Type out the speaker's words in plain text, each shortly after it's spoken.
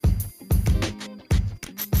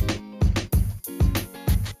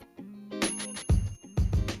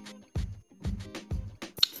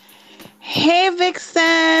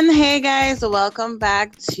Vixen. Hey guys, welcome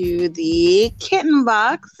back to the Kitten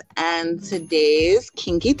Box. And today's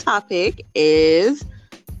kinky topic is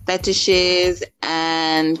fetishes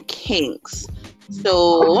and kinks.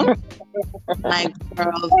 So, my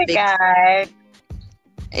girl Hey Vixen guys.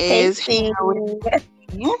 is Hey, here with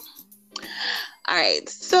me. All right,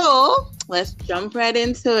 so let's jump right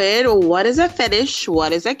into it. What is a fetish?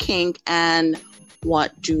 What is a kink? And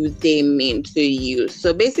what do they mean to you?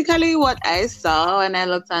 So basically what I saw when I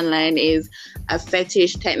looked online is a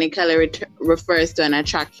fetish technically refers to an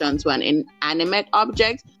attraction to an inanimate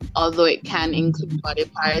object, although it can include body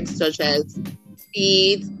parts such as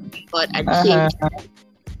feet, but a kink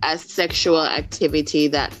a sexual activity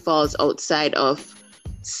that falls outside of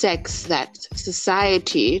sex that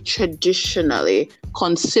society traditionally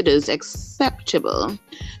considers acceptable.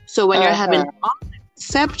 So when you're having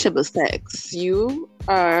unacceptable sex, you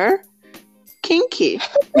are kinky.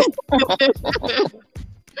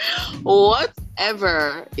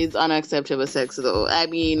 Whatever is unacceptable sex, though. I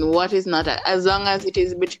mean, what is not, as long as it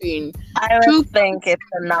is between I would think it's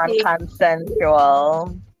a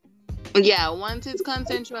non-consensual. Yeah, once it's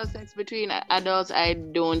consensual sex between adults, I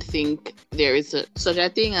don't think there is such a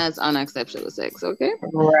thing as unacceptable sex, okay?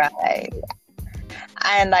 Right.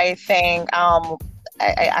 And I think I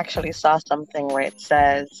actually saw something where it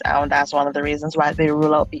says that's one of the reasons why they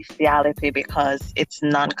rule out bestiality, because it's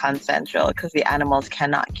non-consensual, because the animals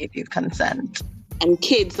cannot give you consent. And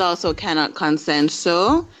kids also cannot consent,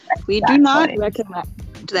 so we do not recommend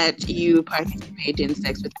that you participate in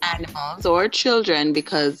sex with animals or children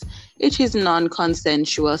because it is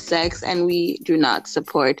non-consensual sex, and we do not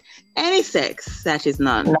support any sex that is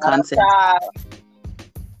non-consensual.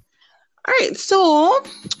 All right, so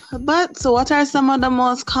what are some of the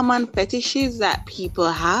most common fetishes that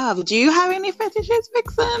people have? Do you have any fetishes,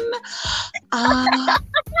 Vixen?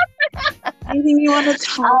 Anything you want to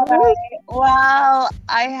tell us? Well,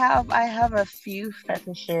 I have a few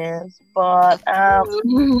fetishes, but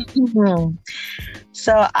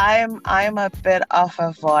so I'm a bit of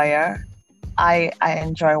a voyeur. I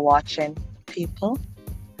enjoy watching people.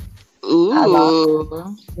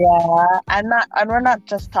 Ooh. Yeah, and we're not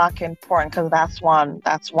just talking porn, because that's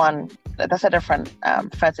a different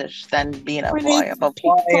fetish than being a voyeur. But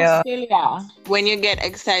voyeur, when you get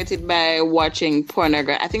excited by watching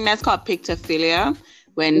pornography, I think that's called pictophilia.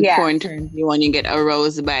 When porn turns you on, you get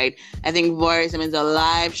aroused by it. I think voyeurism is a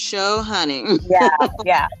live show, honey.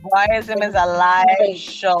 Yeah. Voyeurism is a live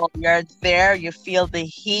show. You're there, you feel the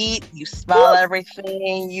heat, you smell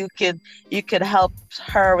everything. You could help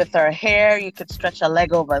her with her hair. You could stretch a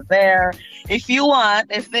leg over there if you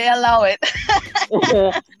want, if they allow it.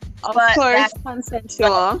 Of course,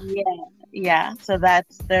 consensual. Yeah. So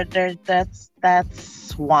that's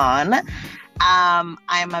one. I'm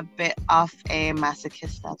a bit of a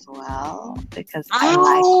masochist as well, because I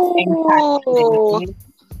like things.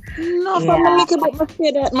 No, from a little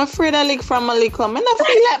bit, I'm afraid I like from a little. I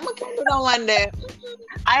feel like I can do that one day.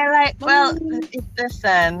 I like. Well,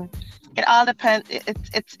 listen. It all depends.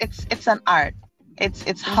 It's an art.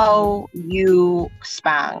 It's how you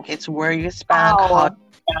spank. It's where you spank. How you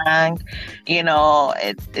spank.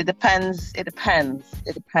 It depends. It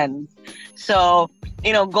depends. So,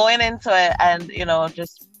 going into it and,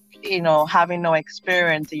 just, having no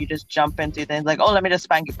experience, you just jump into it and like, oh, let me just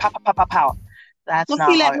spank you. Pow, pow, pow, pow, pow. That's not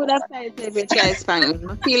how it works. I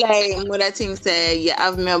feel like mother things say you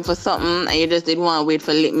have me up for something and you just didn't want to wait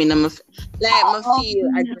for let me know. I feel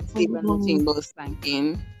aggressive when I think about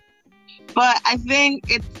spanking. But I think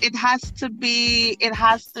it has to be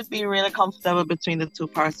really comfortable between the two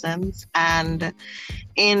persons. And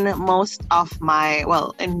in my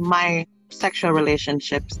sexual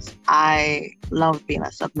relationships, I love being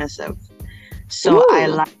a submissive. So I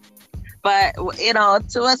like, but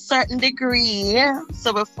to a certain degree.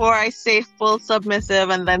 So before I say full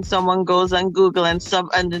submissive, and then someone goes on Google and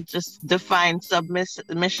just defines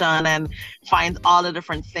submission and finds all the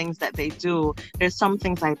different things that they do, there's some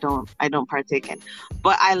things I don't partake in.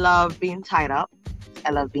 But I love being tied up.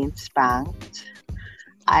 I love being spanked.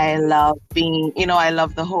 I love being, I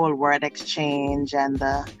love the whole word exchange and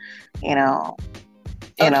the,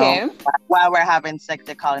 while we're having sex,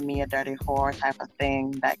 they're calling me a dirty whore type of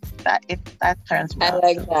thing. That turns me on. I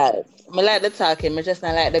like that. I like the talking. I just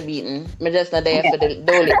not like the beating. I just not there for the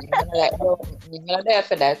dolly. I'm not there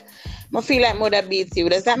for that. I feel like mother beats you.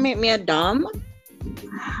 Does that make me a dom?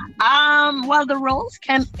 Well, the roles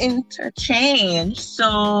can interchange.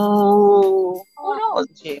 So who knows?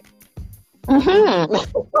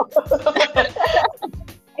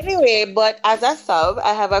 I Anyway, but as a sub,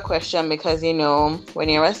 I have a question because when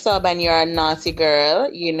you're a sub and you're a naughty girl,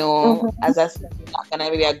 Mm-hmm. as a sub, you're not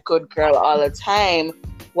gonna be a good girl all the time.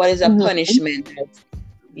 What is a Mm-hmm. punishment that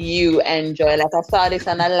you enjoy? Like I saw this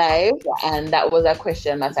on a live, and that was a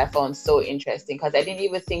question that I found so interesting because I didn't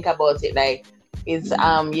even think about it. Like, is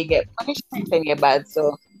you get punishment when you're bad.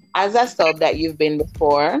 So, as a sub that you've been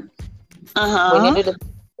before, when you Uh-huh. do the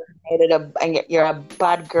and you're a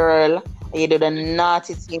bad girl, and you do the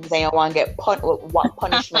naughty things, and you want to get what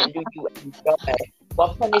punishment do you enjoy?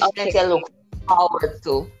 What punishment Okay. you look forward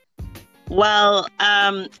to? Well,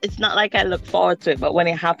 it's not like I look forward to it, but when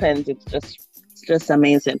it happens, it's just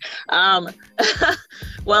amazing. Um,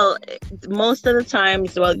 well, most of the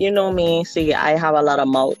times, well, you know me. See, I have a lot of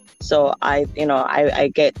mouth, so I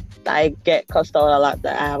get cussed out a lot.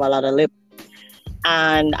 That I have a lot of lip,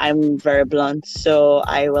 and I'm very blunt, so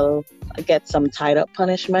I will get some tied up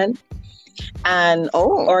punishment. And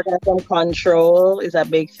Oh, orgasm control is a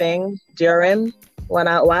big thing during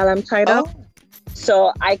while I'm tied up. oh,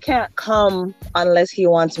 So I can't come unless he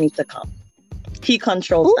wants me to come. He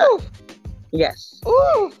controls that. ooh, Yes.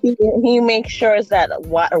 ooh. He makes sure that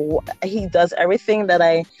what he does everything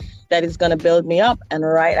that is gonna build me up, and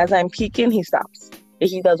right as I'm peaking, he stops.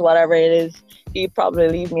 He does whatever it is. He probably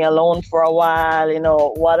leave me alone for a while,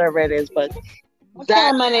 whatever it is. But I that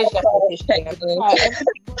can't manage that fetish thing. technique.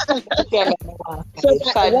 Everything make me want to So fight.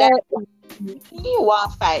 that, Cause that what you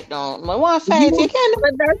want fight, don't. I want fight. You you can't.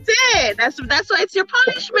 but that's it. That's why it's your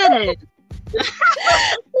punishment.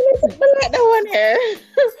 Let that one here.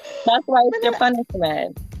 That's why it's your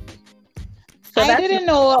punishment. So I that's didn't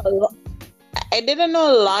know. I didn't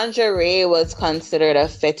know lingerie was considered a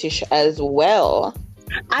fetish as well.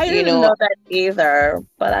 I You didn't know, know that either,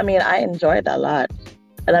 but I mean, I enjoyed a lot.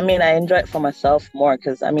 And I mean, I enjoy it for myself more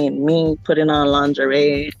because I mean, me putting on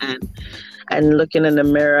lingerie and looking in the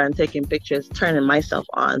mirror and taking pictures, turning myself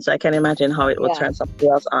on. So I can imagine how it would yeah. turn somebody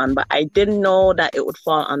else on. But I didn't know that it would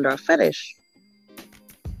fall under a fetish.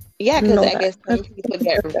 Yeah, Didn't because know I that. guess some That's people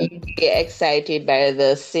get interesting. really excited by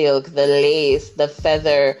the silk, the lace, the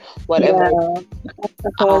feather, whatever. Yeah, I Um,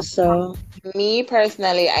 suppose so. Me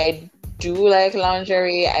personally, I do like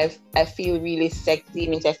lingerie. I feel really sexy.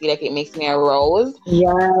 Means I feel like it makes me aroused.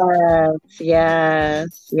 Yes, yes,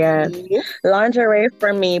 yes. Yeah. Lingerie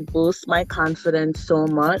for me boosts my confidence so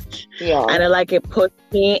much. Yeah. And it puts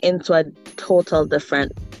me into a total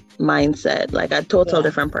different mindset, like a total Yeah.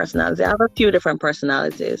 different personality. I have a few different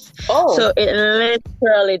personalities. Oh, So it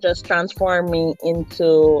literally just transformed me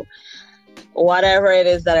into whatever it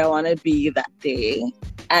is that I want to be that day.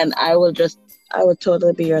 And I would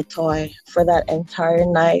totally be your toy for that entire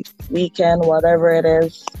night, weekend, whatever it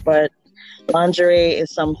is. But lingerie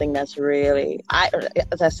is something that's really,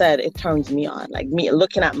 as I said, it turns me on. Like me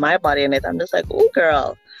looking at my body in it, I'm just like, "Ooh,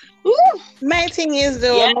 girl, ooh. My thing is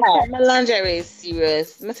though, yeah, my lingerie is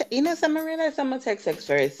serious. Some I realize I'm gonna take sex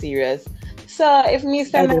very serious. So if me I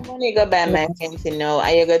spend my do." money go buy my Yes. things, and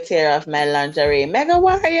you go tear off my lingerie, mega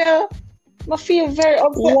warrior. I feel very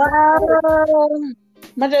upset. Wow.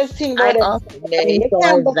 I just think I about it also someday. You enjoy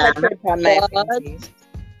can't book a that, trip on my but fancy.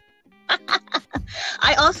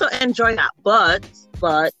 I also enjoy that,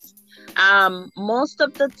 but most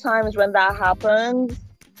of the times when that happens,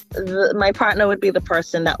 my partner would be the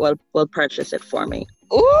person that will purchase it for me.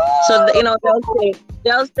 So Ooh!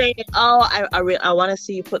 they'll say, "Oh, I want to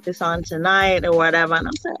see you put this on tonight or whatever," and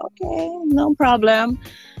I'm saying, "Okay, no problem."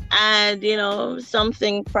 And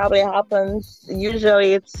something probably happens.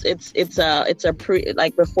 Usually, it's a pre,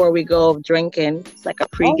 like before we go drinking. It's like a Oh,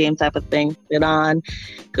 pre-game type of thing. Sit on,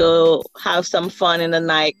 go have some fun in the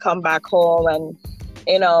night, come back home, and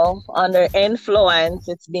under influence,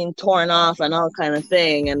 it's being torn off and all kind of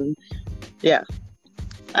thing. And yeah,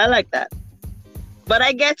 I like that. But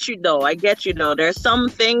I get you though. I get you though. There's some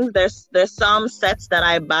things. There's some sets that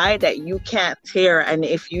I buy that you can't tear, and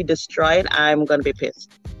if you destroy it, I'm gonna be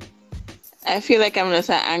pissed. I feel like I'm just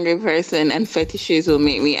an angry person, and fetishes will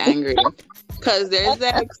make me angry. Because there's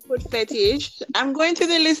like food fetish. I'm going to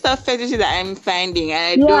the list of fetishes that I'm finding, and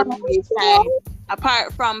I Yeah. don't really find,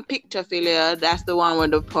 apart from picture failure, that's the one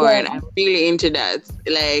with the Yeah. porn. I'm really into that.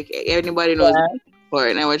 Like, anybody knows Yeah.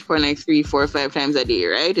 porn. I watch porn like 3, 4, 5 times a day,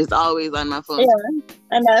 right? It's always on my phone. Yeah.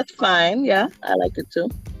 And that's fine. Yeah, I like it too.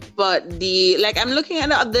 But I'm looking at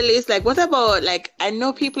the list, like, what about, like, I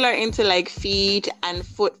know people are into like feet and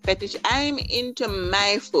foot fetish. I'm into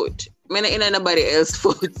my foot. I'm not into nobody else's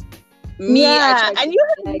foot. Me, I Yeah, try and to you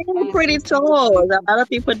have like really pretty toes. A lot of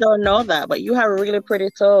people don't know that, but you have really pretty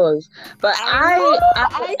toes. But I know,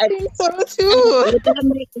 I think so too.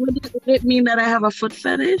 would it mean that I have a foot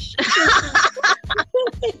fetish?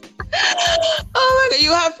 Oh my god,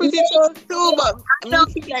 you have pretty Me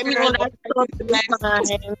feel like me want That's to totally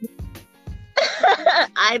fine.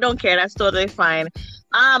 I don't care. That's totally fine.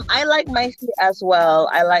 I like my feet as well.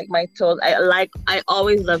 I like my toes. I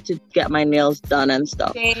always love to get my nails done and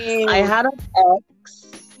stuff. I had an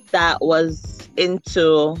ex that was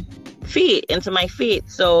into my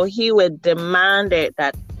feet. So he would demand it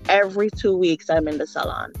that every 2 weeks I'm in the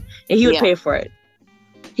salon. And he would pay for it.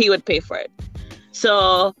 He would pay for it.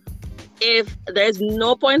 So if there's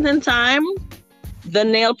no point in time the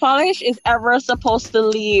nail polish is ever supposed to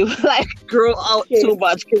leave, like grow out too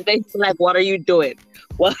much, because they feel like, what are you doing?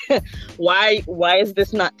 What? Why is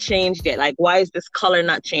this not changed yet? Like, why is this color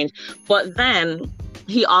not changed? But then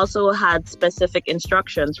he also had specific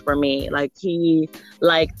instructions for me. Like, he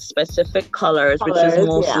liked specific colors, which is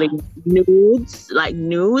mostly nudes. Like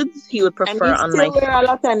nudes, he would prefer on my. And you still wear a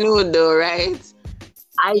lot of nude, though, right?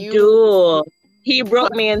 I do. He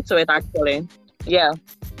brought me into it, actually. Yeah,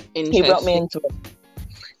 he brought me into it.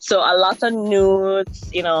 So a lot of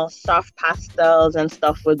nudes, soft pastels and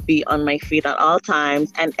stuff would be on my feet at all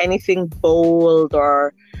times. And anything bold,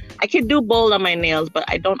 or I could do bold on my nails, but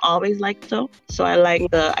I don't always like to. So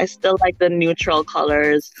I still like the neutral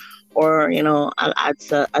colors, or, I'll add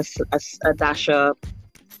a dash of,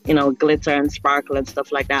 glitter and sparkle and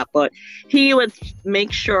stuff like that. But he would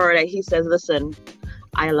make sure that he says, listen,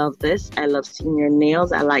 I love this. I love seeing your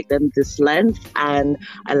nails. I like them this length, and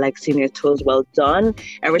I like seeing your toes well done.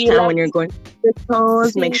 Every time when you're going to the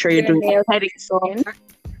toes, make sure you do pedicure.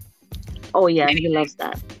 Oh yeah, he loves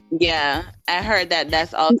that. Yeah, I heard that.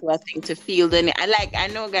 That's also a thing, to feel the nail. I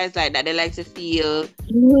know guys like that. They like to feel.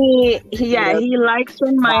 He likes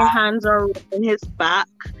when my hands are in his back,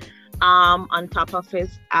 on top of his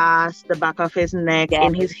ass, the back of his neck,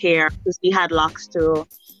 in his hair, because he had locks too.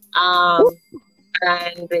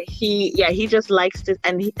 And he just likes to,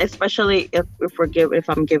 and especially if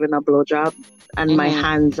I'm giving a blowjob and my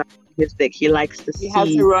hands are his dick, he likes to see. You have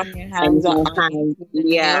to run your hands on.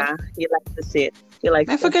 Yeah, he likes to see it. He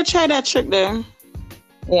likes. I forgot to try that trick there.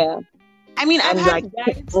 Yeah, I mean, I've had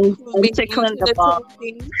guys who've been tickling the ball.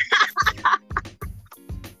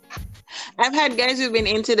 I've had guys who've been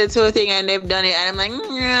into the toe thing and they've done it, and I'm like,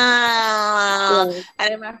 and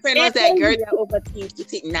then my friend was like, "Girl, you're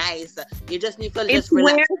overthinking it. Nice. You just need to just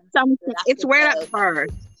relax." It's weird at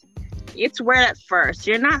first. It's weird at first.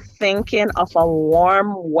 You're not thinking of a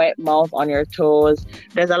warm, wet mouth on your toes.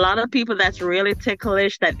 There's a lot of people that's really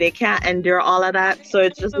ticklish that they can't endure all of that. So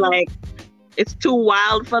it's just like, it's too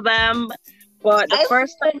wild for them. But the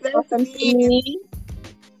first time it happened to me,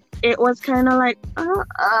 it was kind of like,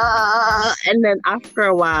 and then after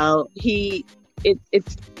a while,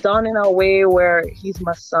 it's done in a way where he's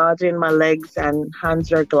massaging my legs and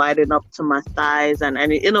hands are gliding up to my thighs, and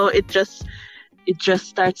it just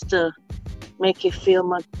starts to make you feel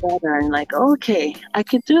much better, and like, okay, I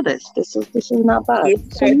could do this. This is not bad. You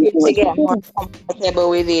start to get more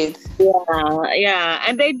comfortable with it. Yeah,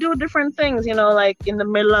 and they do different things, like in the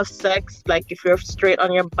middle of sex, like if you're straight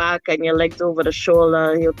on your back and your legs over the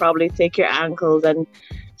shoulder, he'll probably take your ankles and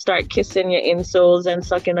start kissing your insoles and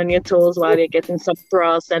sucking on your toes while you're getting some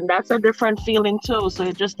thrust, and that's a different feeling too. So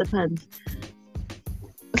it just depends.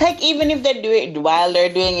 Like, even if they do it while they're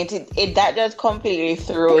doing it, that just completely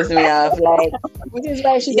throws me off. Like, which is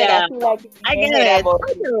why she said, I feel like I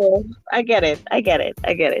get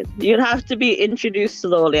it. You'd have to be introduced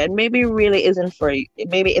slowly, and maybe it really isn't for you.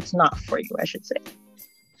 Maybe it's not for you, I should say.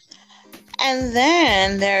 And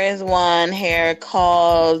then there is one here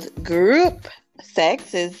called group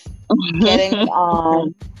sex, is getting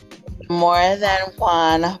on more than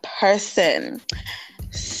one person.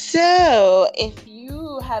 So if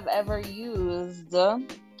you have ever used a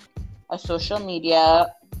social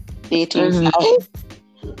media dating site,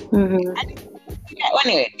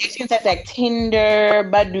 anyway, dating sites like Tinder,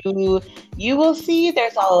 Badoo, you will see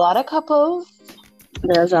there's a lot of couples.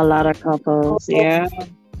 Yeah.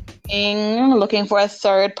 Looking for a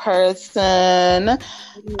third person.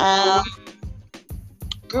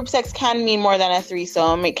 Group sex can mean more than a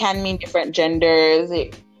threesome. It can mean different genders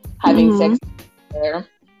having sex together.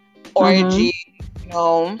 Orgy,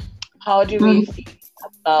 how do we feel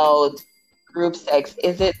about group sex?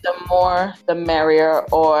 Is it the more the merrier,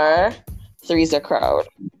 or three's a crowd?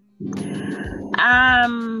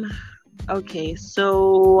 Okay,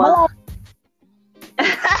 so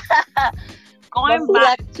going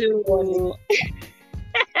back to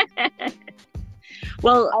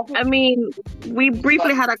well, I mean, we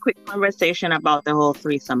briefly had a quick conversation about the whole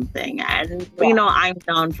threesome thing, and I'm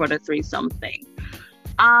down for the threesome thing.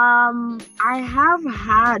 I have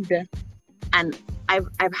had, and I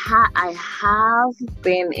have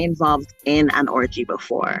been involved in an orgy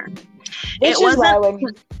before, Which is why when you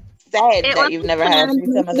said that you've never had a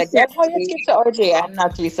threesome, I was like, that's how you skip to orgy and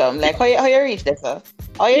not threesome. Like, how you reach this, sir?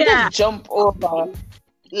 How you just jump over?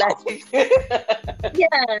 Like,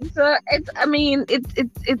 yeah. So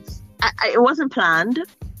it wasn't planned.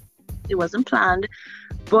 It wasn't planned,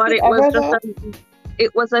 but it was just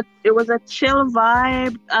it was a chill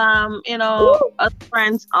vibe. Us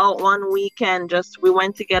friends out one weekend. We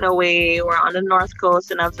went to get away. We're on the North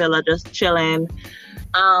Coast in a villa, just chilling.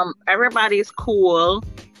 Everybody's cool.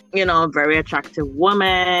 Very attractive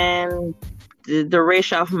woman. The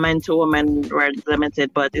ratio of men to women were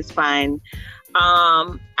limited, but it's fine.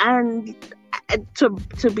 And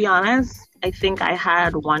to be honest, I think I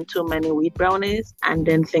had one too many wheat brownies, and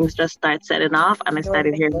then things just started setting off, and I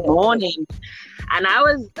started hearing moaning. And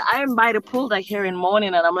I'm by the pool, like hearing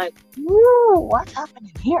moaning, and I'm like, "Whoa, what's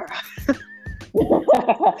happening here?"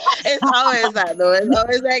 It's always that though. It's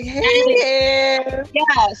always like, hey,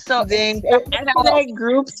 yeah. So like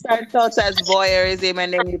groups start out as voyeurism,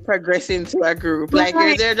 and then you progress into a group. Like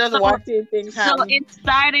you're there just watching things happen. So it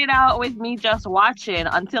started out with me just watching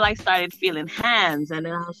until I started feeling hands, and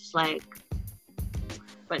then I was just like,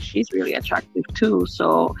 but she's really attractive too.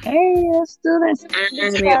 So hey, let's do this. I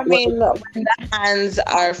mean, when the hands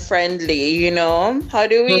are friendly, how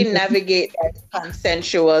do we navigate that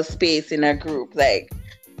consensual space in a group? Like,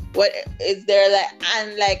 what is there like?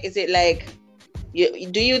 And like, is it like,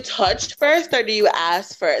 do you touch first or do you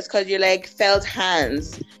ask first? Because you like felt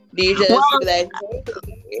hands. Do you just be like?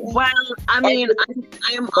 Well, I mean,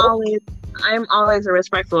 I'm always a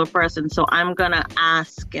respectful person, so I'm gonna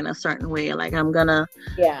ask in a certain way. Like I'm gonna,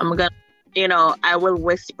 I will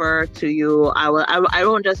whisper to you. I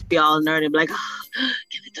won't just be all nerdy, like, oh,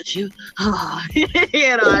 can I touch you? Oh. I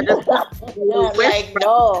just like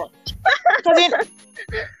no,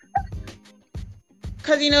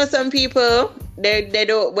 because some people they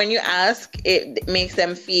don't. When you ask, it makes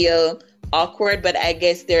them feel awkward, but I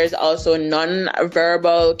guess there's also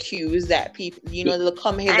non-verbal cues that people, they'll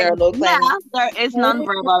come hither, look like. Yeah, there is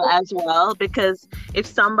non-verbal as well, because if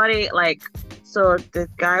somebody so the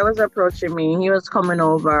guy was approaching me, he was coming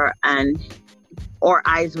over, and our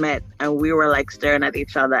eyes met, and we were like staring at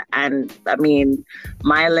each other, and I mean,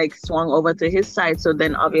 my leg swung over to his side, so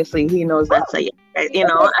then obviously he knows that's a, and I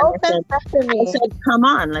said, come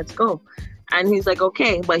on, let's go. And he's like,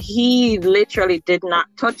 okay, but he literally did not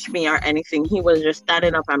touch me or anything. He was just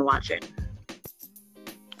standing up and watching.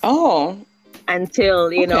 Oh. Until,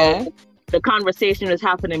 the conversation was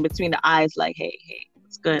happening between the eyes, like, hey,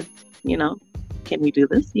 it's good. Can we do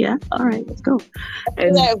this? Yeah. All right, let's go.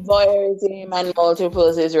 And like voyeurism and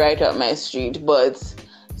multiples is right up my street, but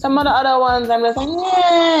some of the other ones, I'm just like, yeah.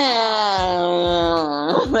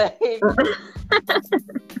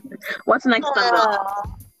 What's next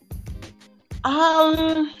on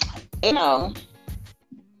the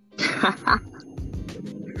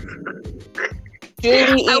do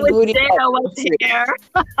you eat booty?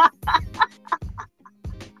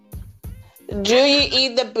 Do you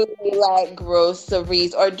eat the booty like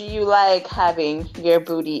groceries, or do you like having your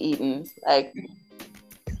booty eaten? Like,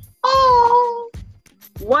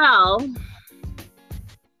 well,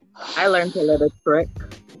 I learned a little trick.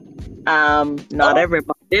 Not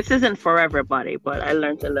everybody. This isn't for everybody, but I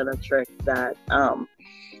learned a little trick that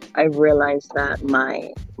I realized that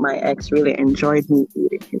my ex really enjoyed me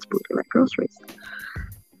eating his booty like groceries.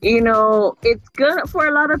 It's gonna, for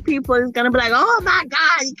a lot of people, it's gonna be like, oh my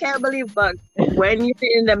God, you can't believe. But when you're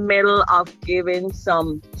in the middle of giving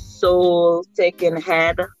some soul-taking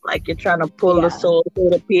head, like you're trying to pull the soul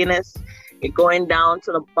through the penis, you're going down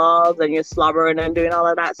to the balls and you're slobbering and doing all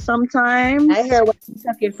of that. Sometimes I hear when you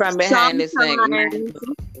tuck it from behind, it's like, man,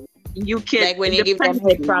 you can, like when you give them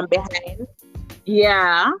head from behind.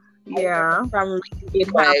 Yeah. From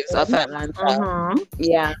wives of Atlanta. Mm-hmm.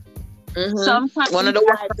 Yeah. Mm-hmm. Sometimes one of the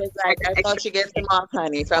wives is like, I thought she gets them off,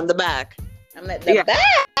 honey, from the back. I'm like, the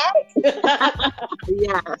back?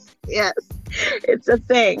 Yes. It's a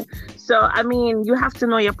thing. So, I mean, you have to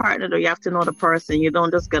know your partner, or you have to know the person. You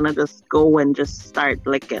don't just gonna just go and just start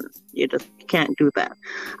licking. You just can't do that.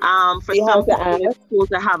 For some people, it's cool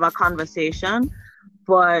to have a conversation.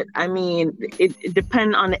 But I mean, it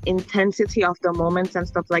depends on the intensity of the moments and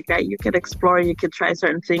stuff like that. You could explore, you could try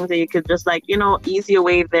certain things, and you could just ease your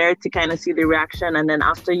way there to kind of see the reaction. And then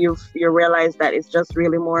after you realize that it's just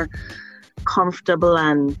really more comfortable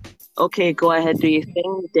and okay, go ahead, do your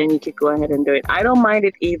thing, then you could go ahead and do it. I don't mind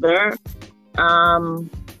it either.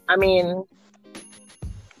 I mean,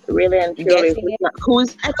 Really and truly, Getting it.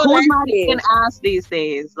 who's I don't like not it. being asked these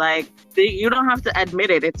days? Like, you don't have to admit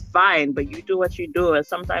it. It's fine, but you do what you do. And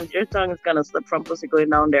sometimes your tongue is gonna slip from pussy going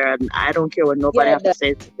down there, and I don't care what nobody Yeah, have to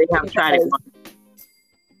say. They have it tried it does. once.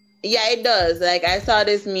 Yeah, it does. Like I saw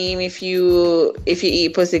this meme: if you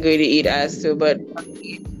eat pussy good, you eat ass too. But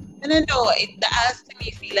I don't know. The ass to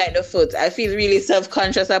me feel like the foot. I feel really self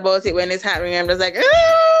conscious about it when it's happening. I'm just like,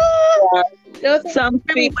 Yeah. no, Some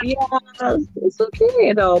people, yeah, it's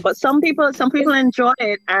okay, but some people enjoy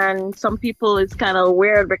it, and some people it's kind of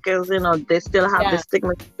weird because they still have yeah. this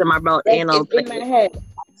stigma about Like anal it's play. in my head.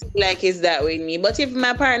 I feel like it's that with me. But if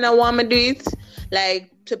my partner want me to do it,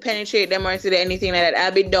 like to penetrate them or to do anything like that,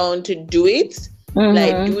 I'll be down to do it.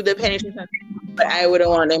 Like do the penetration. But I wouldn't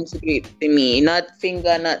want them to do it to me. Not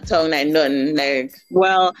finger, not tongue, like nothing. Like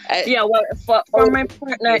Well, I, for my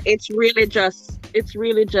partner, it's really just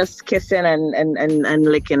kissing and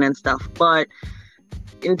licking and stuff. But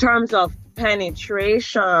in terms of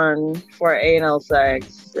penetration for anal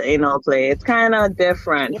sex, anal play, it's kind of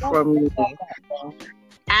different for me.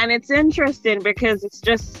 And it's interesting because it's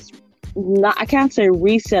just not, I can't say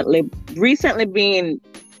recently being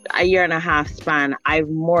a year and a half span, I've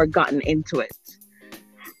more gotten into it.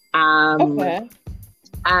 okay.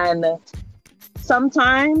 And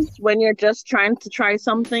sometimes when you're just trying to try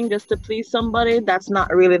something just to please somebody, that's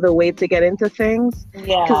not really the way to get into things.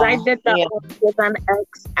 Yeah. Because I did that with an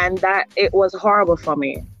ex, and that it was horrible for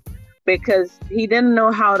me because he didn't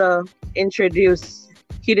know how to introduce.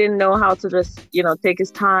 He didn't know how to just, take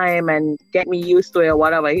his time and get me used to it or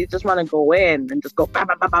whatever. He just want to go in and just go bam,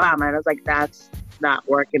 bam, bam, bam. And I was like, that's not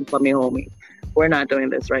working for me, homie. We're not doing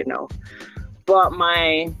this right now. But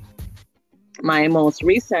my most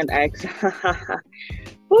recent ex,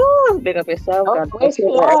 woo, big up yourself. God bless you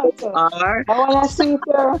wherever you are. I want to see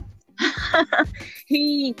her.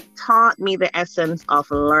 He taught me the essence of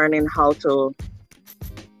learning how to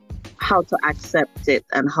accept it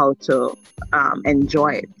and how to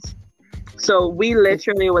enjoy it. So we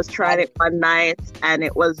literally was trying it one night, and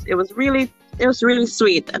it was really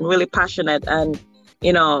sweet and really passionate, and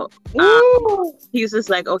he's just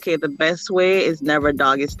like, okay, the best way is never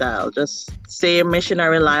doggy style. Just say your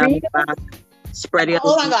missionary line on the back, spread your.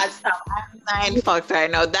 Oh my God, stop! I'm mind fucked right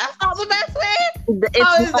now. That's not the best way.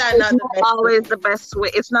 How is that not the best always the best way?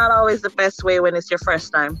 It's not always the best way when it's your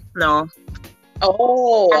first time. No.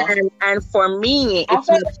 Oh. And for me,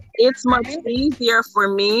 it's much easier for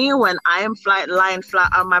me when I am lying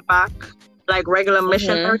flat on my back, like regular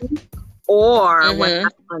missionary, or when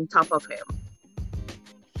I'm on top of him.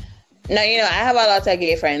 Now, I have a lot of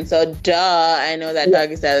gay friends, so I know that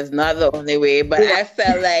doggy style is not the only way, but I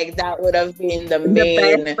felt like that would have been the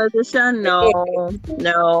main best position. No,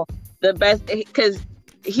 the best, because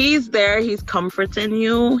he's there, he's comforting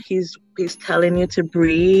you, he's telling you to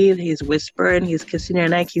breathe, he's whispering, he's kissing your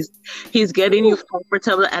neck, he's getting you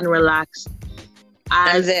comfortable and relaxed.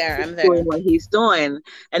 I'm there. Doing what he's doing,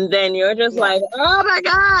 and then you're just like, oh my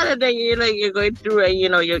God, and then you're going through it. You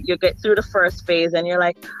get through the first phase, and you're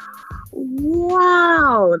like,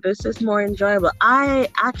 wow, this is more enjoyable. I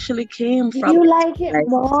actually came from. You like it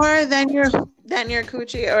more than your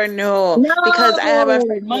coochie, or no? Because I have a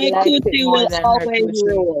friend my coochie will always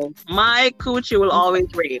rule. My coochie will always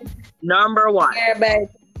reign. Number one. Yeah, but I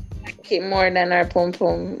like it more than our pum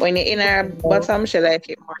pum. When you're in our bottom, she like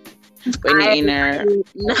it more. When you're in our.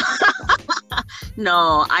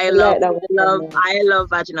 No, I love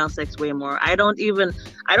vaginal sex way more. I don't do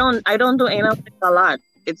anal sex a lot.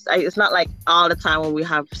 It's not like all the time when we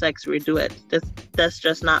have sex we do it. That's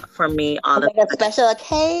just not for me all the time. A special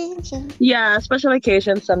occasion. Yeah, special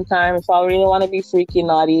occasion sometimes. If I really want to be freaky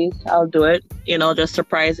naughty, I'll do it. Just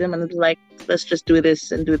surprise him and be like, let's just do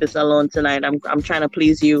this and do this alone tonight. I'm trying to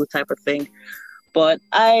please you type of thing. But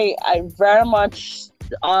I very much,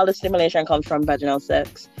 all the stimulation comes from vaginal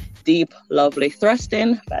sex. Deep, lovely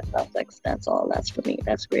thrusting, vaginal sex. That's all. That's for me.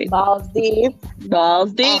 That's great. Balls deep. Hit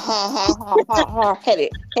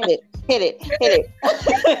it.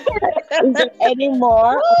 Is there any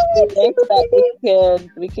more that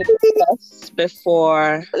we could discuss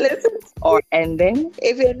before or ending?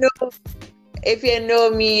 If you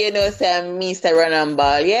know me, say I'm Mr. Run and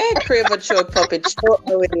Ball. Yeah, crave a choke puppet, choke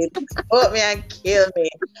me with it. Choke me and kill me.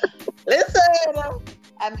 Listen,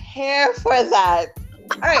 I'm here for that.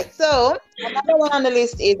 All right, so another one on the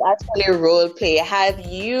list is actually role play. Have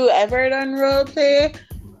you ever done role play?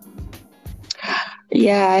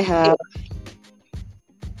 Yeah, I have.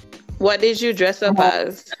 What did you dress up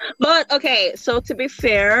as? But okay, so to be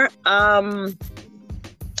fair, outside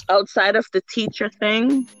of the teacher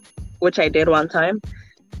thing, which I did one time,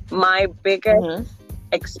 my biggest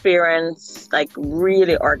experience, like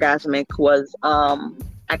really orgasmic, was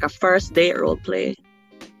like a first date role play.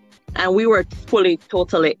 And we were fully,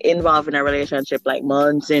 totally involved in a relationship, like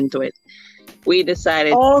months into it. We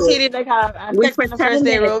decided. Oh, so you did like a We sex on the first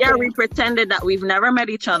day, pretended, yeah, okay? we pretended that we've never met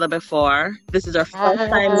each other before. This is our first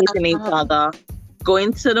time meeting each other.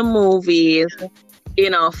 Going to the movies,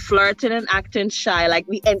 you know, flirting and acting shy like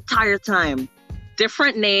the entire time.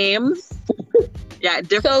 Different names. Yeah,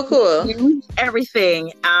 different. So cool. names,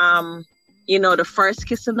 everything. You know, the first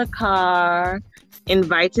kiss in the car,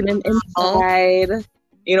 inviting him inside,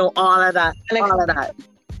 you know, all of that. All of that.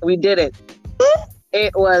 We did it.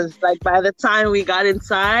 It was like by the time we got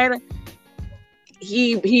inside,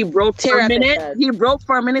 he broke for a minute. He broke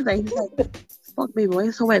for a minute and he's like, fuck baby, why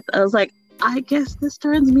you so wet? I was like, I guess this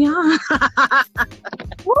turns me on.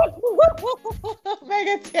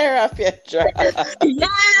 Mega tear up your dress. Yeah,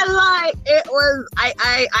 like it was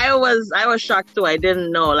I was shocked too. I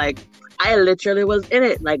didn't know. Like I literally was in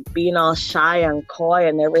it, like being all shy and coy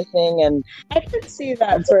and everything, and I could see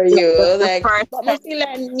that for you. Like I feel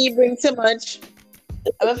like me bring too much.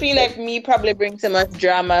 I feel like me probably bring too much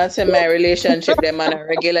drama to my relationship them on a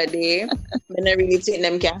regular day. I don't really think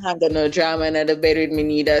them can handle no drama in the bed with me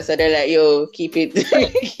neither. So they're like, yo, keep it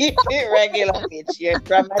keep it regular, bitch. You're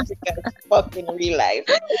dramatic as fucking real life.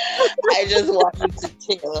 I just want you to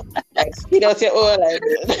chill. Like speed out your own like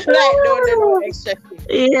this. Like don't do no extra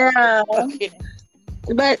shit. Yeah.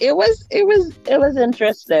 But it was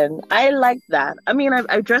interesting. I liked that. I mean,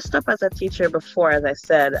 I dressed up as a teacher before, as I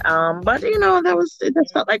said. But you know, it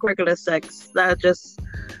just felt like regular sex. That just,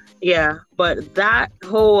 yeah. But that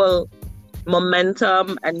whole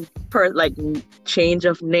momentum and like change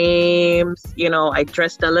of names, you know, I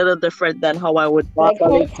dressed a little different than how I would walk.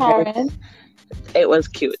 Like Karen. It was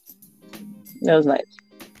cute. It was nice.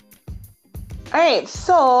 All right,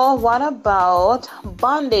 so what about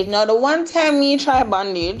bondage? Now, the one time me try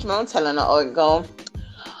bondage, I'm telling you how it go.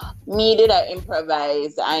 Me did I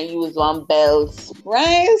improvise and use one belt,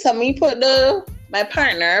 right? So my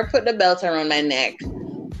partner put the belt around my neck.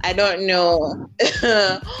 I don't know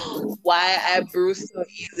why I bruised so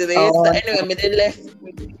easily. So anyway, me did left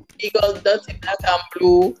big old dirty black and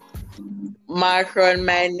blue mark on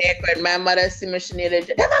my neck when my mother see me, she needed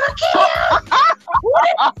to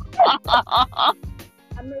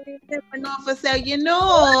I'm never know for say, you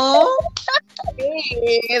know,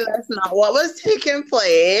 hey, that's not what was taking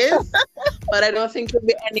place. But I don't think you'll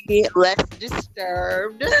be any less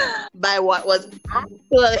disturbed by what was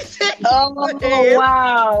actually taking place.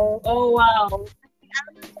 Wow. Oh wow.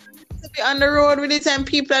 To be on the road with it and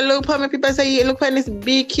people look at me, people say, yeah, look when this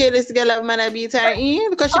big kid, this girl have man I beat her in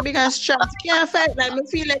because she began strapped. Can't fight like me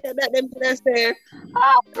feel like that them to say,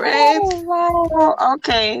 right? Oh, wow.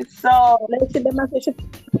 Okay, so let's see them say she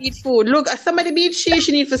eat food. Look, somebody beat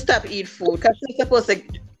she need to stop eat food because she's supposed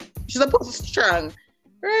to strong.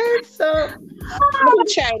 Right, so let me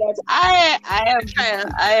try that. I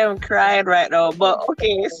am crying right now. But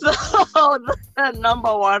okay, so the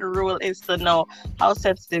number one rule is to know how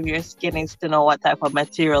sensitive your skin is, to know what type of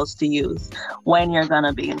materials to use when you're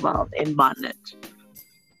gonna be involved in bondage.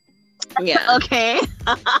 Yeah. Okay.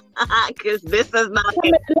 Because this is not.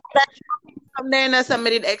 And then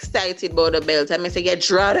somebody excited about the belt. I mean, say, yeah,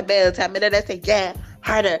 draw the belt. I mean, I say, yeah,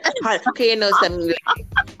 harder. Okay, you know something like.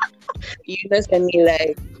 You understand me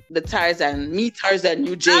like the Tarzan, you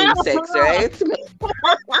Jane sex, right? So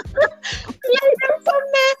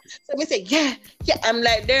we say, yeah. I'm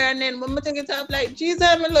like there, and then when I take it up, like Jesus,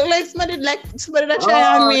 I look like somebody that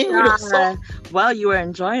try on me. Well, you were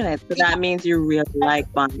enjoying it, so that means you really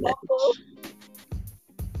like bondage.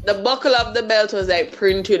 The buckle of the belt was like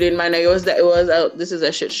printed in my neck. This is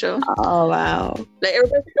a shit show. Oh wow! Like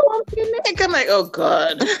everybody said, oh, I'm your neck. I'm like, oh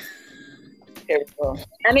god.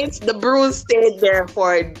 And it's the bruise stayed there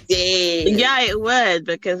for a day. Yeah, it would,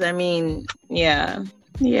 because I mean, yeah.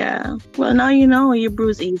 Well, now you know you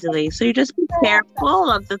bruise easily, so you just be careful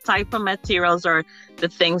of the type of materials or the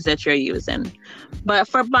things that you're using. But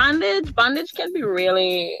for bondage can be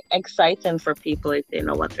really exciting for people if they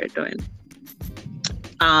know what they're doing.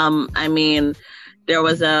 I mean, there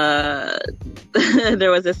was a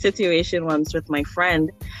situation once with my friend.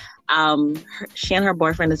 She and her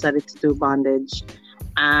boyfriend decided to do bondage,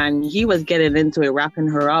 and he was getting into it, wrapping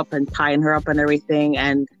her up and tying her up and everything.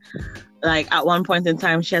 And like at one point in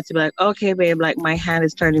time, she had to be like, "Okay, babe, like my hand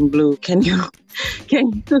is turning blue. Can you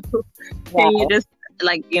just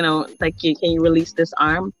like, you know, like can you release this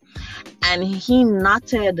arm?" And he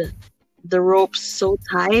knotted the rope so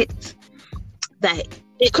tight that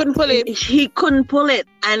Couldn't pull it. He couldn't pull it,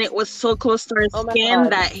 and it was so close to his Oh my skin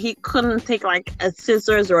God. that he couldn't take like a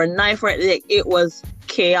scissors or a knife or it. Like, it was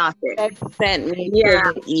chaotic. That sent me Yeah.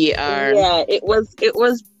 to the ER. Yeah, it was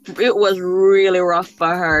really rough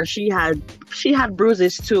for her. She had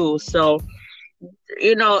bruises too. So,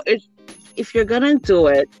 if you're gonna do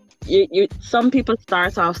it, you some people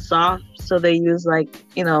start off soft, so they use like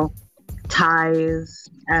ties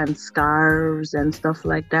and scarves and stuff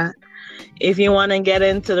like that. If you want to get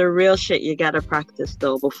into the real shit, you gotta practice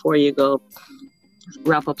though before you go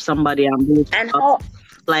wrap up somebody and move And up. how?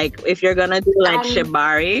 Like if you're gonna do like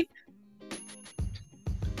shibari,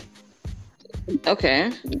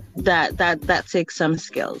 Okay. that takes some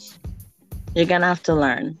skills. You're gonna have to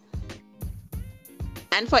learn.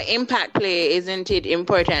 And for impact play, isn't it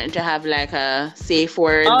important to have like a safe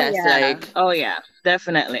word that's like? Oh yeah,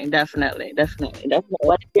 definitely. What's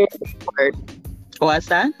your safe word? What's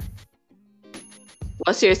that?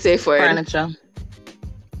 What's your safe word? Furniture.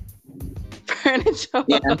 Furniture.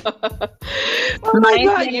 Yeah. Oh my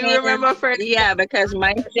God, you remember furniture? Yeah, because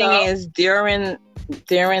my thing is during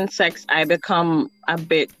sex I become a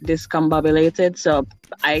bit discombobulated, so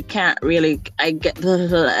I can't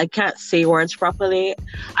say words properly.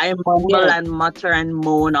 I mumble and mutter and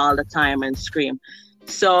moan all the time and scream.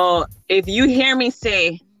 So if you hear me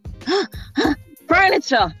say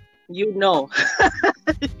furniture, you know.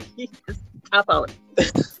 You just tap out.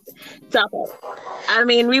 I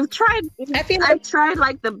mean, I've tried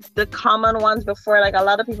like the common ones before. Like a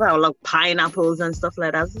lot of people have like pineapples and stuff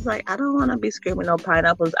like that. It's just like I don't want to be screaming no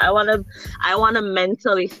pineapples. I want to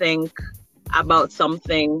mentally think about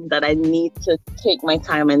something that I need to take my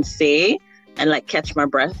time and say and like catch my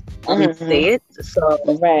breath and say it. So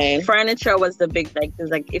furniture was the big thing.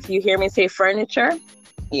 Because like if you hear me say furniture,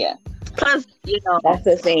 yeah. Plus, that's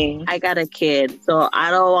the thing. I got a kid, so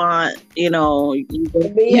I don't want, you don't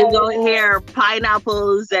hear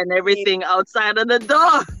pineapples and everything outside of the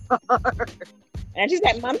door. And she's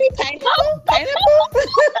like, "Mommy, pineapple?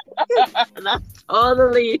 That's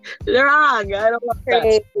totally wrong. I don't want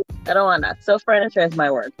that. I don't want that. So furniture is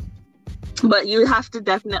my word. But you have to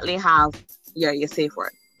definitely have, your safe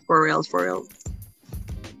word. For real.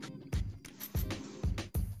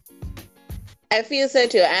 I feel so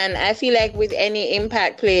too, and I feel like with any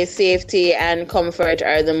impact play, safety and comfort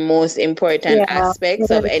are the most important aspects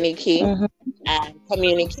of any kink. And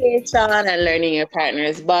communication and learning your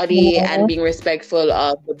partner's body and being respectful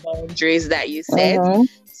of the boundaries that you set.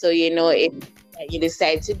 So if you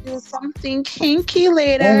decide to do something kinky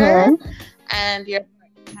later and your partner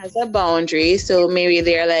has a boundary, so maybe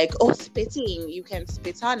they're like, "Oh, spitting, you can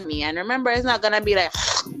spit on me," and remember, it's not gonna be like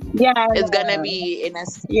it's gonna be in a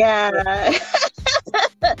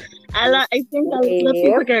I think a lot of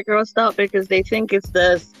people get grossed out because they think it's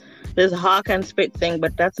this hawk and spit thing,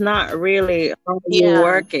 but that's not really how you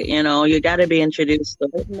work it. You got to be introduced to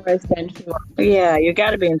it. It's more essential. Yeah, you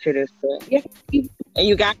got to be introduced to it. Yeah,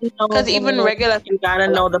 you got to know, because even regular, you got to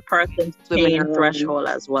know the person's pain threshold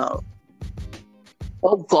as well.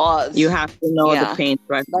 Oh God, you have to know the pain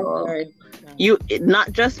threshold. You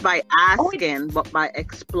not just by asking, but by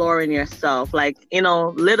exploring yourself. Like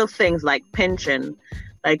little things like pinching.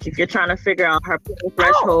 Like if you're trying to figure out her pain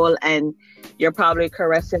threshold, and you're probably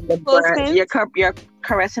caressing the breast, you're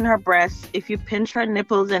caressing her breast. If you pinch her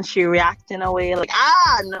nipples and she reacts in a way like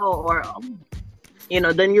no, or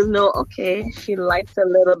then you'll know, okay, she likes a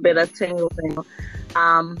little bit of tingling.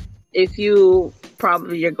 If you're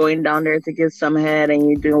going down there to give some head and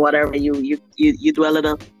you do whatever, you do a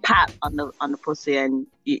little pat on the pussy, and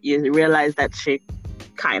you realize that she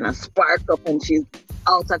kind of spark up and she's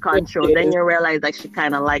out of control. Then you realize that she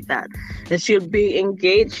kind of like that, and she'll be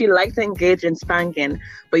engaged. She likes to engage in spanking,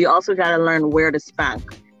 but you also got to learn where to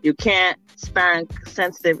spank. You can't spank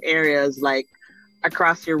sensitive areas like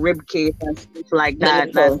across your rib cage and stuff like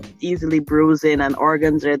that. That's easily bruising and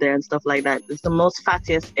organs are there and stuff like that. It's the most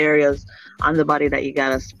fattiest areas on the body that you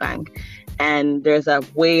gotta spank. And there's a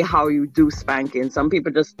way how you do spanking. Some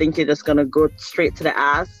people just think you're just gonna go straight to the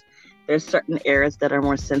ass. There's certain areas that are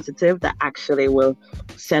more sensitive that actually will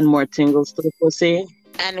send more tingles to the pussy.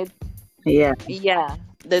 And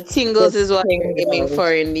the tingles is what we're aiming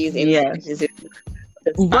for in these instances.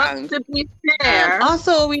 But to be fair,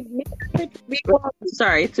 to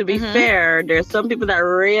be fair, there's some people that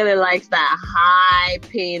really likes that high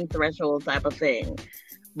pain threshold type of thing.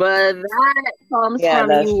 But that comes from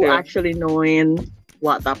you actually knowing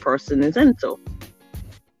what that person is into.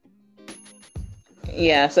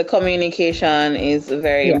 Yeah, so communication is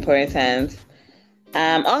very important.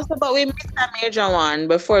 Also, but we missed a major one.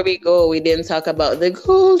 Before we go, we didn't talk about the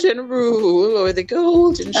golden rule or the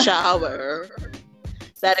golden shower.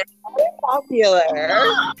 that is very popular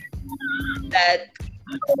that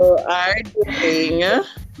people are doing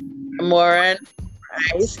more and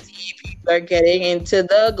I see people are getting into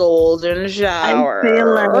the golden I feel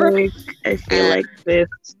shower, like I feel and like this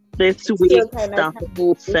it's week still kind of stuff is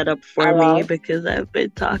taboo set up a for me lot. because I've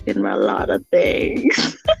been talking about a lot of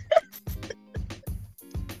things.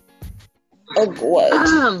 Oh God.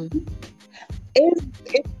 um, Is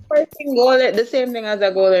squirting golden the same thing as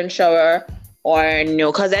a golden shower or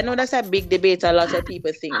no? Because I know that's a big debate. A lot of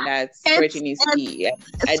people think that it's squirting is pee.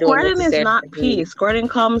 I don't squirting is necessarily not pee. agree. Squirting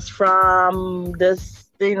comes from this,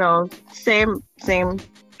 same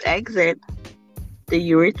exit, the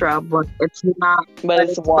urethra, but it's not. But But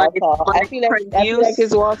it's it's but it's water. but it's I feel like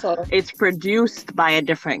it's produced. water. It's produced by a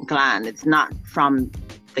different gland. It's not from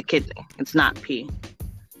the kidney. It's not pee.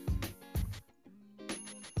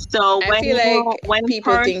 So I feel like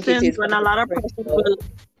people think it is when from a the lot of persons sprinkle. will,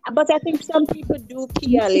 But I think some people do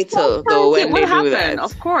pee a little though sometimes it when will they do happen, that.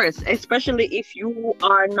 of course, especially if you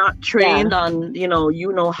are not Yeah. trained on,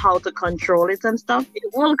 how to control it and stuff. It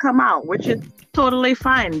will come out, which is totally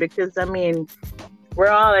fine because I mean, we're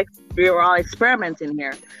all experimenting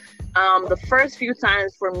here. The first few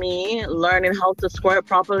times for me learning how to squirt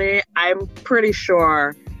properly, I'm pretty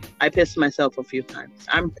sure I pissed myself a few times.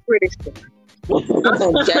 I'm pretty sure.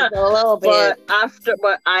 Just a little bit.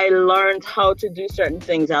 But I learned how to do certain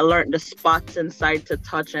things. I learned the spots inside to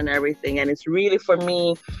touch and everything, and it's really, for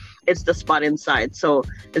me, it's the spot inside. So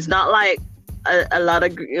it's not like a lot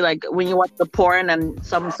of, like, when you watch the porn and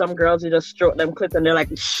some girls, you just stroke them clit and they're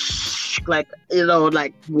like shh, like,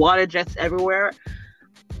 like water jets everywhere.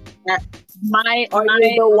 That my Or my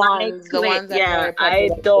you my the clit, ones that are yeah, very I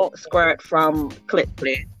popular. don't squirt from clit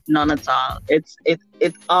play, none at all.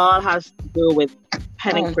 It all has to do with Oh.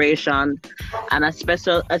 penetration, and a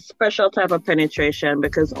special type of penetration,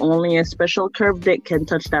 because only a special curved dick can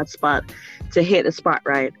touch that spot to hit the spot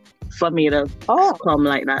right for me to Oh. come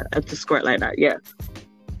like that, to squirt like that. Yeah,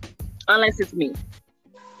 unless it's me.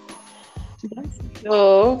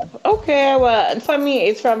 So, okay, well, for me,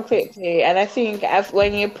 it's from click play, and I think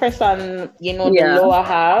when you press on, the Yeah. lower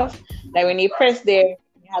half, like when you press there,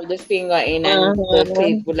 you have the finger in, and the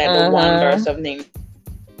clip with like the wand or something.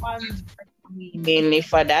 Wands work for me mainly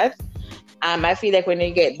for that. I feel like when you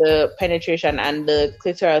get the penetration and the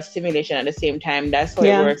clitoral stimulation at the same time, that's how it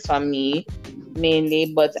Yeah. works for me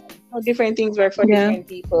mainly. But different things work for Yeah. different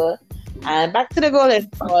people. And back to the golden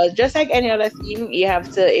shower, just like any other thing, you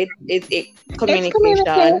have to it It's communication.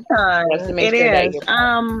 You have to communication. make It sure that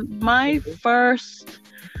is. My first.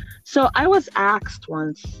 So I was asked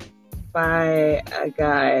once by a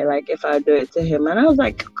guy, like, if I do it to him, and I was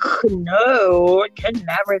like, no, I can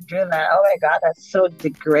never do that. Oh my god, that's so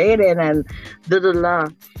degrading and da da da.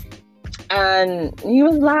 And he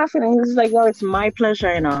was laughing, and he was like, "Oh, it's my pleasure,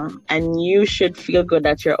 and you should feel good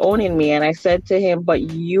that you're owning me." And I said to him, "But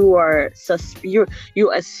you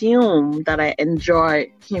assume that I enjoy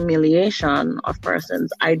humiliation of persons.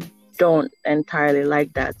 I don't entirely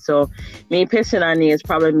like that. So me pissing on you is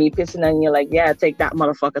probably me pissing on you, like, yeah, take that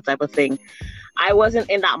motherfucker type of thing." I wasn't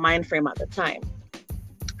in that mind frame at the time.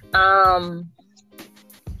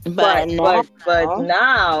 But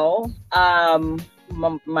now,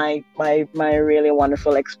 my really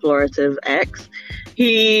wonderful explorative ex,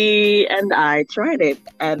 he and I tried it,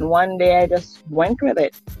 and one day I just went with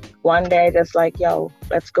it. One day I just like, yo,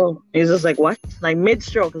 let's go. He's just like, what? Like mid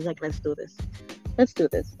stroke, he's like, let's do this.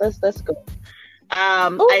 Let's go.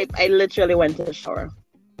 I literally went to the shower.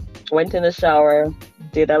 Went in the shower,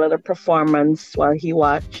 did a little performance while he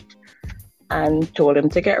watched, and told him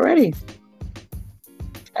to get ready.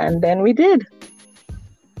 And then we did.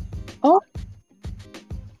 Oh,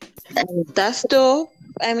 that's dope.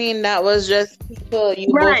 I mean, that was just people, you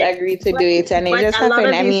both agreed to do it, and it just a lot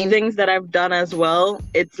happened. of these things that I've done as well,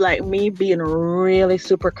 it's like me being really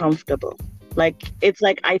super comfortable. Like, it's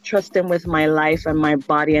like I trust him with my life and my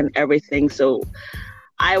body and everything. So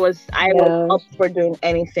I was up for doing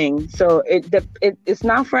anything. So it's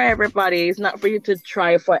not for everybody. It's not for you to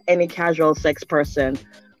try for any casual sex person.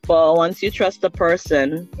 But once you trust the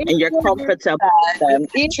person and you're comfortable with them,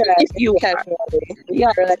 if you casually,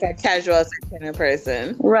 you're like a casual kind of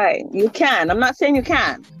person, right? You can. I'm not saying you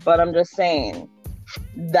can't, but I'm just saying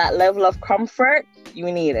that level of comfort,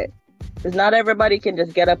 you need it. Because not everybody can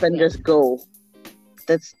just get up and just go.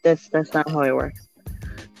 That's not how it works.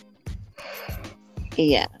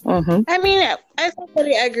 Yeah. I mean, I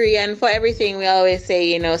totally agree. And for everything, we always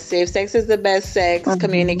say, safe sex is the best sex.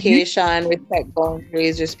 Communication, respect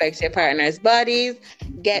boundaries, respect your partner's bodies,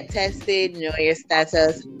 get tested, know your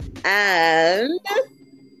status, and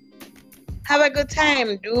have a good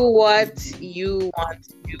time. Do what you want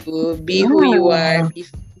to do. Be who you are. Be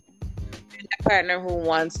a partner who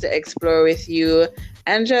wants to explore with you.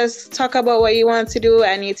 And just talk about what you want to do.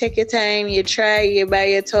 And you take your time. You try. You buy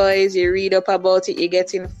your toys. You read up about it. You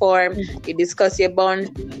get informed. You discuss your bond.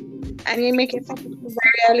 And you make it a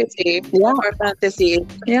reality. Yeah. For fantasy.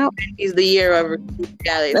 Yeah. Is the year of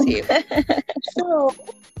reality. So,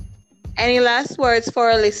 any last words for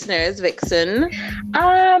our listeners, Vixen?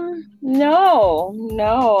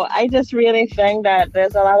 No. I just really think that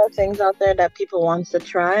there's a lot of things out there that people want to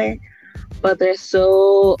try, but they're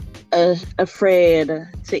so afraid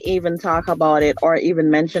to even talk about it or even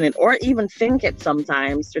mention it or even think it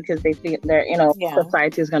sometimes because they think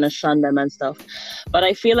society is going to shun them and stuff. But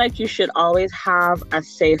I feel like you should always have a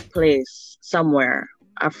safe place somewhere,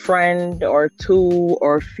 a friend or two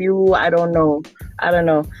or few. I don't know.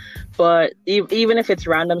 But even if it's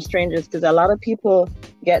random strangers, because a lot of people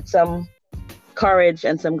get some courage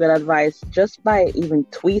and some good advice just by even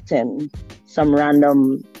tweeting some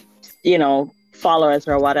random, followers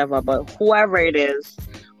or whatever. But whatever it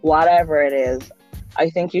is, I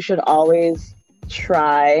think you should always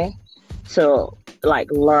try to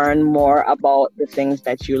learn more about the things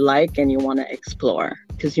that you like and you want to explore,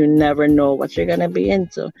 because you never know what you're going to be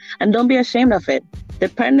into. And don't be ashamed of it.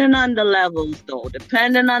 Depending on the levels, though.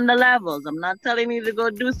 I'm not telling you to go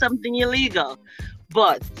do something illegal,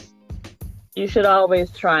 but you should always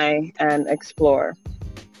try and explore.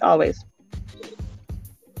 Always.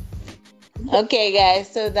 Okay,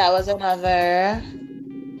 guys. So that was another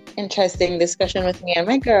interesting discussion with me and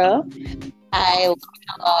my girl. I learned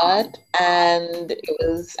a lot, and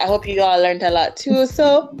I hope you all learned a lot too.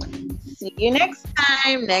 So see you next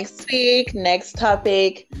time, next week, next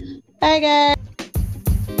topic. Bye, guys.